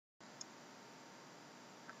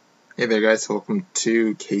Hey there guys, welcome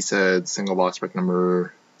to KSED single box break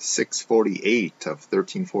number 648 of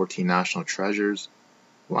 1314 National Treasures.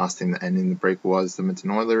 Last thing that ended the break was the Edmonton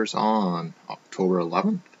Oilers on October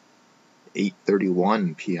 11th,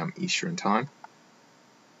 8:31 p.m. Eastern Time.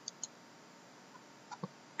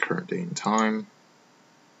 Current date and time.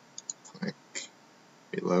 Click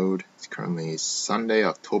reload. It's currently Sunday,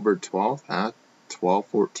 October 12th at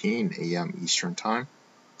 12:14 a.m. Eastern Time.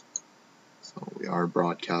 So we are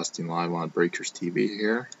broadcasting live on Breakers TV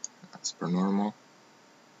here, as per normal,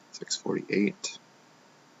 648.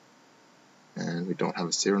 And we don't have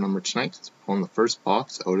a serial number tonight. It's pulling the first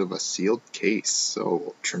box out of a sealed case. So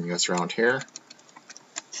we'll turn you guys around here.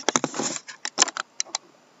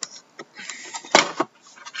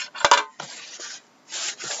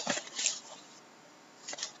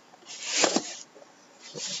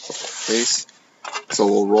 Case. So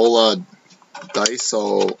we'll roll a dice.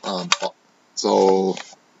 So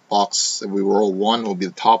box, if we roll 1 will be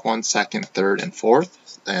the top one, 2nd, 3rd, and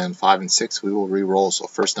 4th, and 5 and 6 we will re-roll. So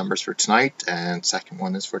first number is for tonight, and second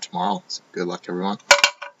one is for tomorrow. So good luck, everyone.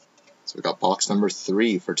 So we got box number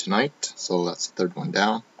 3 for tonight. So that's the third one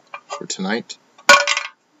down for tonight.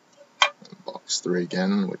 And box 3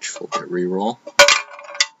 again, which will get re-roll.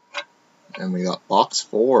 And we got box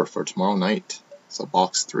 4 for tomorrow night. So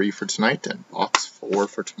box 3 for tonight and box 4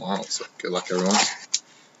 for tomorrow. So good luck, everyone.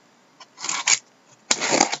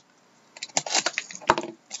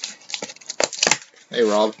 Hey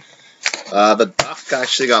Rob, the duck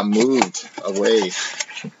actually got moved away.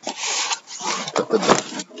 Put the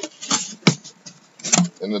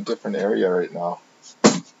duck in a different area right now.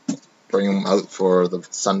 Bring him out for the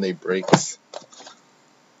Sunday breaks.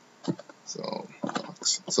 So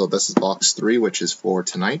this is box 3, which is for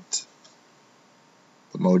tonight.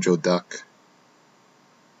 The Mojo Duck.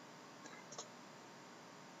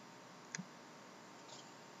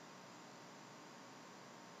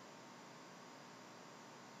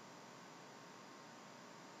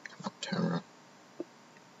 Camera.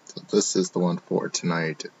 So this is the one for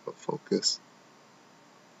tonight. It will focus.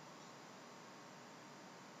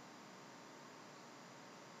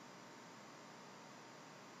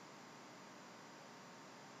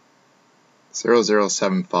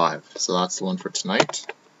 (0075). So that's the one for tonight.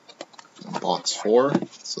 And box 4.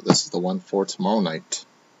 So this is the one for tomorrow night.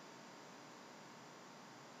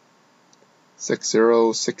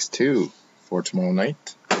 6062 for tomorrow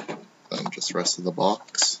night. Then just the rest of the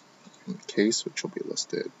box. In the case, which will be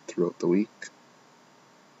listed throughout the week.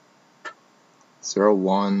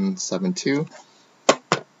 0172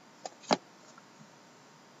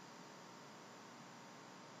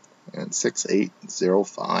 and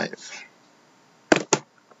 6805.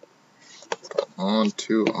 On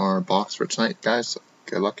to our box for tonight, guys. So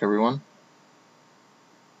good luck, everyone.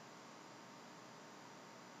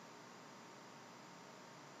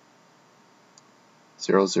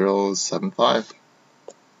 (0075).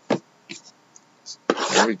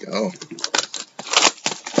 There we go.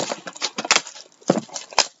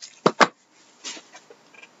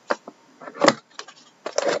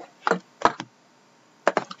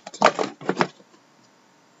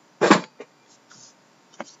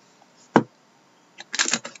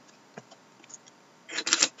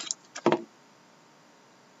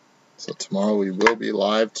 So tomorrow we will be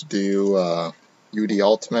live to do UD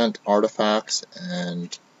Ultimate, Artifacts,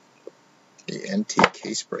 and the NT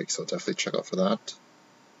case break. So definitely check out for that.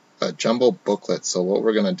 Jumbo booklet. So what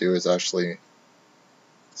we're going to do is actually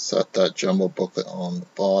set that jumbo booklet on the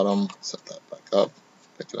bottom, set that back up,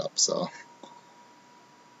 pick it up. So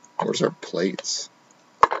where's our plates?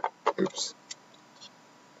 Oops.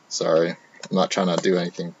 Sorry, I'm not trying to do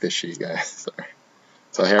anything fishy, guys. Sorry.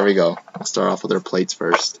 So here we go. We'll start off with our plates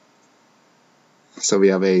first. So we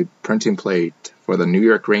have a printing plate for the New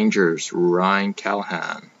York Rangers, Ryan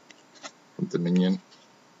Callahan from Dominion.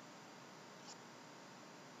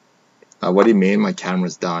 What do you mean my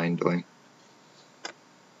camera's dying doing?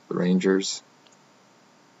 The Rangers.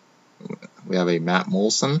 We have a Matt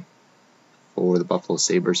Molson for the Buffalo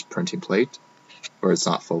Sabres printing plate, where it's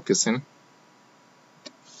not focusing.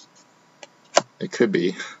 It could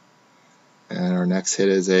be. And our next hit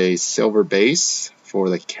is a silver base for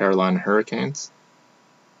the Carolina Hurricanes,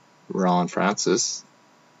 Ron Francis,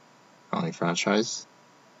 County franchise.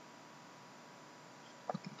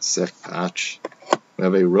 Sick patch. We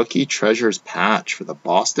have a rookie treasures patch for the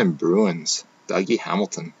Boston Bruins, Dougie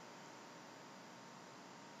Hamilton.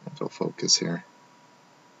 It'll focus here.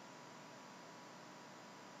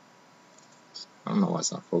 I don't know why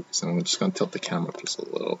it's not focusing. I'm just going to tilt the camera up just a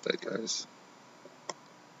little bit, guys.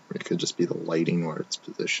 Or it could just be the lighting where it's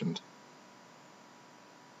positioned.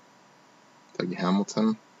 Dougie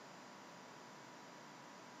Hamilton.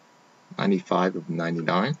 95 of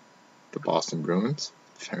 99, the Boston Bruins.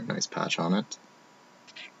 Very nice patch on it.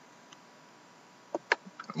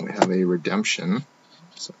 And we have a redemption.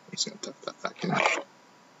 So I'm just going to tuck that back in.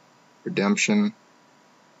 Redemption.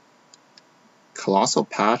 Colossal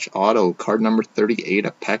patch auto, card number 38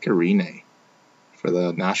 of PANINI for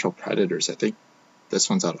the Nashville Predators. I think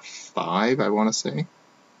this one's out of 5, I want to say.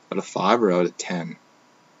 Out of 5 or out of 10.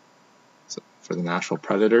 So for the Nashville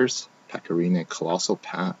Predators, PANINI Colossal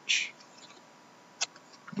patch.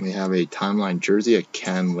 We have a timeline jersey of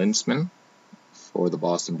Ken Linsman for the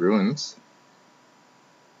Boston Bruins.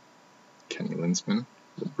 Kenny Linsman,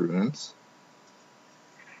 the Bruins.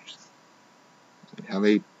 We have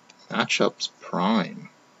a Matchups Prime,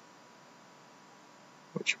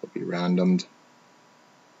 which will be randomed.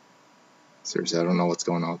 Seriously, I don't know what's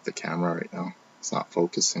going on with the camera right now. It's not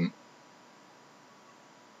focusing.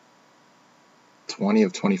 20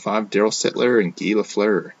 of 25, Daryl Sittler and Guy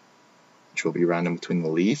Lafleur, which will be random between the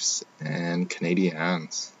Leafs and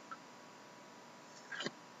Canadiens.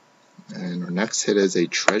 And our next hit is a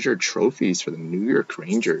Treasured Trophies for the New York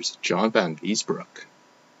Rangers, John Van Viesbroek.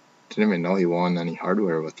 Didn't even know he won any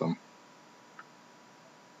hardware with them.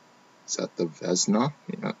 Is that the Vezina?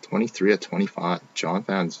 Yeah, 23 of 25, John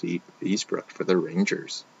Van Viesbroek for the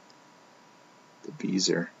Rangers. The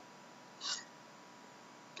Beezer.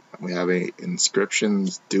 We have a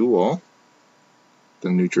Inscriptions Duel. The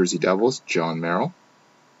New Jersey Devils, John Merrill.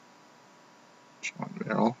 John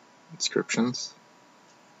Merrill, Inscriptions.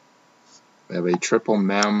 We have a Triple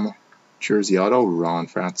Mem Jersey Auto, Ron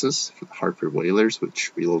Francis for the Hartford Whalers,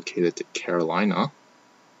 which relocated to Carolina.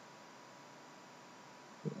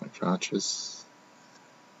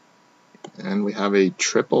 And we have a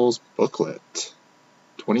Triples booklet,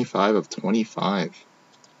 25 of 25.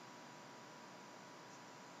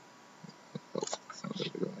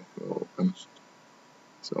 Open.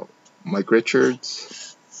 So Mike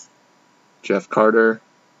Richards, Jeff Carter,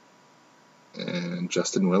 and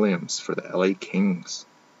Justin Williams for the LA Kings.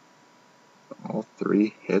 All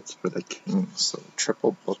 3 hits for the Kings, so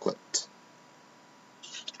triple booklet.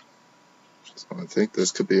 So I think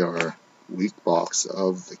this could be our weak box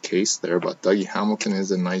of the case there, but Dougie Hamilton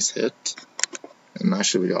is a nice hit. And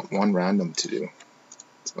actually we got 1 random to do.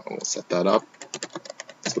 So we'll set that up.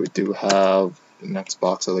 So we do have the next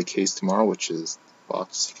box of the case tomorrow, which is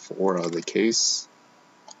box 4 of the case.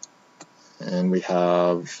 And we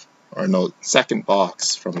have, or no, second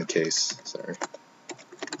box from the case, sorry.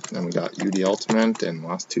 Then we got UD Ultimate and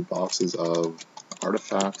last 2 boxes of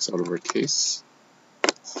artifacts out of our case.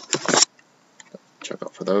 Check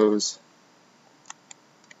out for those.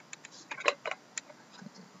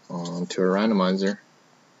 On to our randomizer.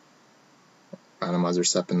 Randomizer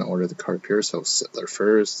step in the order of the card appears, so Sittler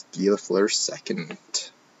first, Guy Lafleur second.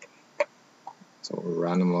 So we'll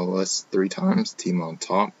random the list 3 times, team on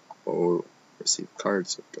top will receive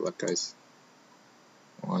cards. So good luck, guys.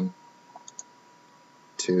 1,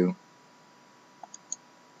 2,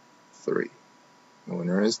 3. The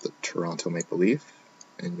winner is the Toronto Maple Leaf,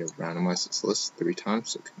 and you've randomized this list 3 times,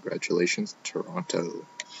 so congratulations, Toronto.